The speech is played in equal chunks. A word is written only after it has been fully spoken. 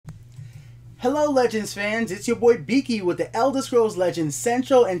Hello Legends fans, it's your boy Beaky with the Elder Scrolls Legends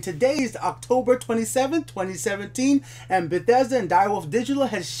Central, and today is October 27, 2017, and Bethesda and Direwolf Digital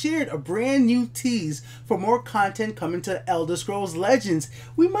has shared a brand new tease for more content coming to Elder Scrolls Legends.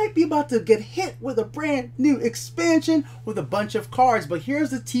 We might be about to get hit with a brand new expansion with a bunch of cards, but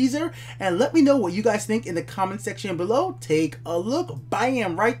here's the teaser, and let me know what you guys think in the comment section below. Take a look.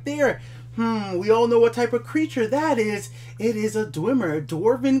 Bam, right there. We all know what type of creature that is. It is a Dwemer, a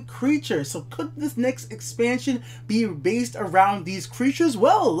dwarven creature. So could this next expansion be based around these creatures?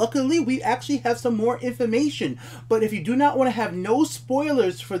 Well, luckily we actually have some more information. But if you do not want to have no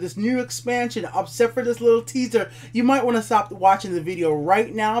spoilers for this new expansion, except for this little teaser, you might want to stop watching the video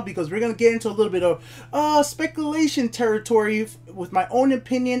right now, because we're going to get into a little bit of speculation territory with my own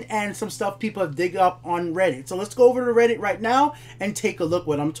opinion and some stuff people have dig up on Reddit. So let's go over to Reddit right now and take a look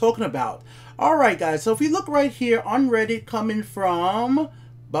what I'm talking about. Alright guys, so if you look right here on Reddit, coming from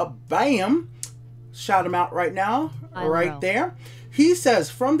Bam, shout him out right now, right there. He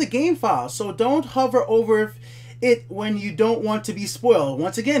says, from the game file, so don't hover over it when you don't want to be spoiled.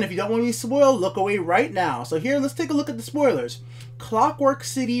 Once again, if you don't want to be spoiled, look away right now. So here, let's take a look at the spoilers. Clockwork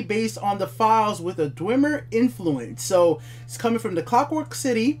City based on the files with a Dwemer influence. So it's coming from the Clockwork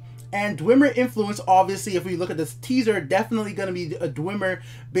City and Dwemer influence. Obviously, if we look at this teaser, definitely going to be a Dwemer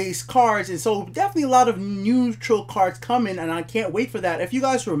based cards, and so definitely a lot of neutral cards coming, and I can't wait for that. If you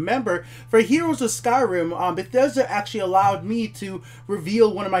guys remember, for Heroes of Skyrim, Bethesda actually allowed me to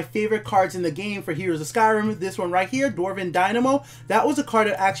reveal one of my favorite cards in the game for Heroes of Skyrim. This one right here, Dwarven Dynamo. That was a card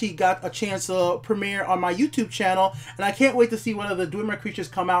that actually got a chance to premiere on my YouTube channel, and I can't wait to see one of the Dwemer creatures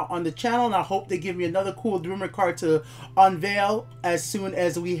come out on the channel, and I hope they give me another cool Dwemer card to unveil as soon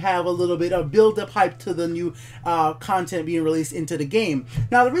as we have a little bit of build-up hype to the new content being released into the game.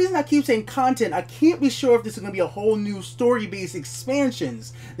 Now, the reason I keep saying content, I can't be sure if this is going to be a whole new story-based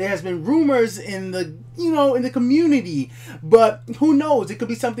expansions. There has been rumors in the, in the community, but who knows? It could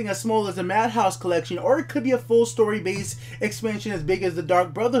be something as small as the Madhouse collection, or it could be a full story-based expansion as big as the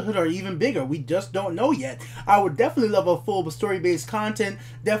Dark Brotherhood, or even bigger. We just don't know yet. I would definitely love a full story-based content,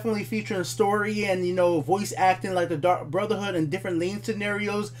 definitely featuring story and, voice acting like the Dark Brotherhood and different lane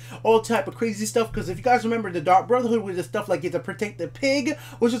scenarios, all type of crazy stuff. Because if you guys remember, the Dark Brotherhood with the stuff like you have to protect the pig,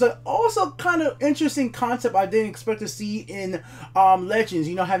 which is also kind of interesting concept I didn't expect to see in Legends,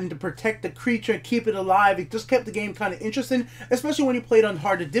 having to protect the creature and keep it alive. It just kept the game kind of interesting, especially when you played on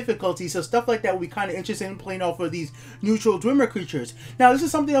harder difficulty. So stuff like that would be kind of interesting in playing off of these neutral Dwemer creatures. Now, this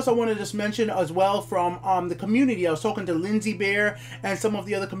is something else I want to just mention as well from the community. I was talking to Lindsay Bear and some of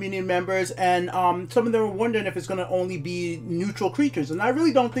the other community members, and some of them were wondering if it's going to only be neutral creatures, and I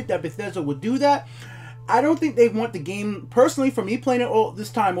really don't think that Bethesda would do that. I don't think they want the game, personally, for me playing it all this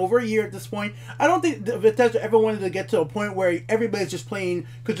time, over a year at this point, I don't think Bethesda ever wanted to get to a point where everybody's just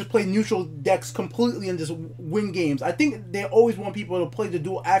could just play neutral decks completely and just win games. I think they always want people to play the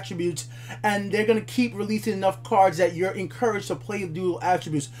dual attributes, and they're going to keep releasing enough cards that you're encouraged to play dual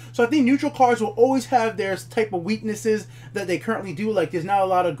attributes. So I think neutral cards will always have their type of weaknesses that they currently do. Like, there's not a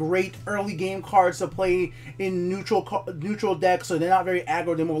lot of great early game cards to play in neutral decks, so they're not very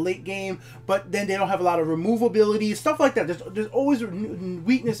aggro, they're more late game, but then they don't have a lot of removability, stuff like that. There's always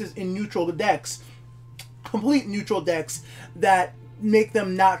weaknesses in neutral decks, complete neutral decks, that make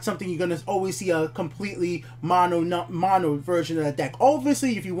them not something you're going to always see a completely mono version of that deck.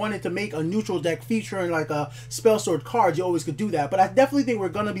 Obviously, if you wanted to make a neutral deck featuring like a spell sword cards, you always could do that, but I definitely think we're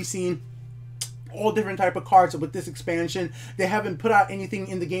going to be seeing all different type of cards with this expansion. They haven't put out anything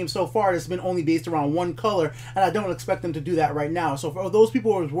in the game so far that's been only based around one color, and I don't expect them to do that right now. So for those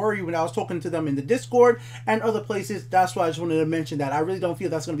people who was worried when I was talking to them in the Discord and other places, that's why I just wanted to mention that. I really don't feel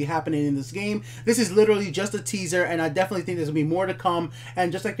that's going to be happening in this game. This is literally just a teaser, and I definitely think there's going to be more to come.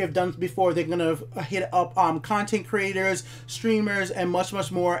 And just like they've done before, they're going to hit up content creators, streamers, and much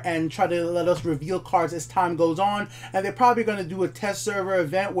more, and try to let us reveal cards as time goes on. And they're probably going to do a test server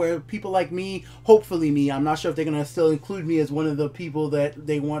event where people like me, hopefully me, I'm not sure if they're going to still include me as one of the people that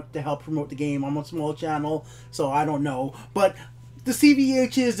they want to help promote the game. I'm a small channel, so I don't know. But the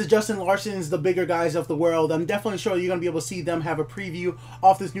CVHs, the Justin Larsons, the bigger guys of the world, I'm definitely sure you're going to be able to see them have a preview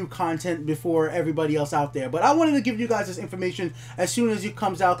of this new content before everybody else out there. But I wanted to give you guys this information as soon as it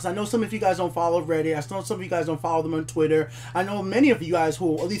comes out, because I know some of you guys don't follow Reddit. I know some of you guys don't follow them on Twitter. I know many of you guys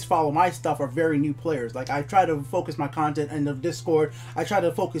who at least follow my stuff are very new players. Like, I try to focus my content in the Discord. I try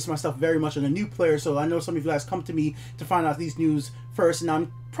to focus my stuff very much on the new players, so I know some of you guys come to me to find out these news first, and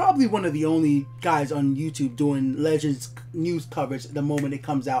I'm probably one of the only guys on YouTube doing Legends news coverage the moment it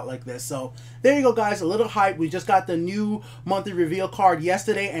comes out like this. So there you go, guys. A little hype. We just got the new monthly reveal card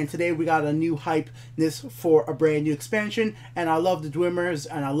yesterday, and today we got a new hypeness for a brand new expansion. And I love the Dwemers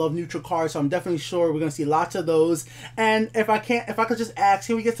and I love neutral cards, so I'm definitely sure we're gonna see lots of those. And if I could just ask,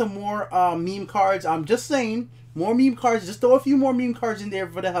 can we get some more meme cards? I'm just saying, more meme cards. Just throw a few more meme cards in there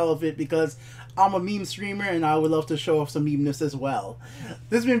for the hell of it, because I'm a meme streamer and I would love to show off some memeness as well.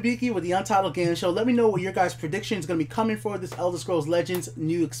 This has been Beaky with the Untitled Game Show. Let me know what your guys' prediction is going to be coming for this Elder Scrolls Legends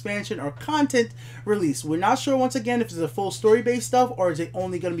new expansion or content release. We're not sure, once again, if it's a full story-based stuff or is it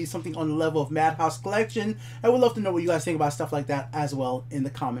only going to be something on the level of Madhouse Collection. I would love to know what you guys think about stuff like that as well in the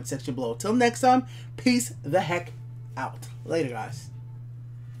comment section below. Till next time, peace the heck out. Later, guys.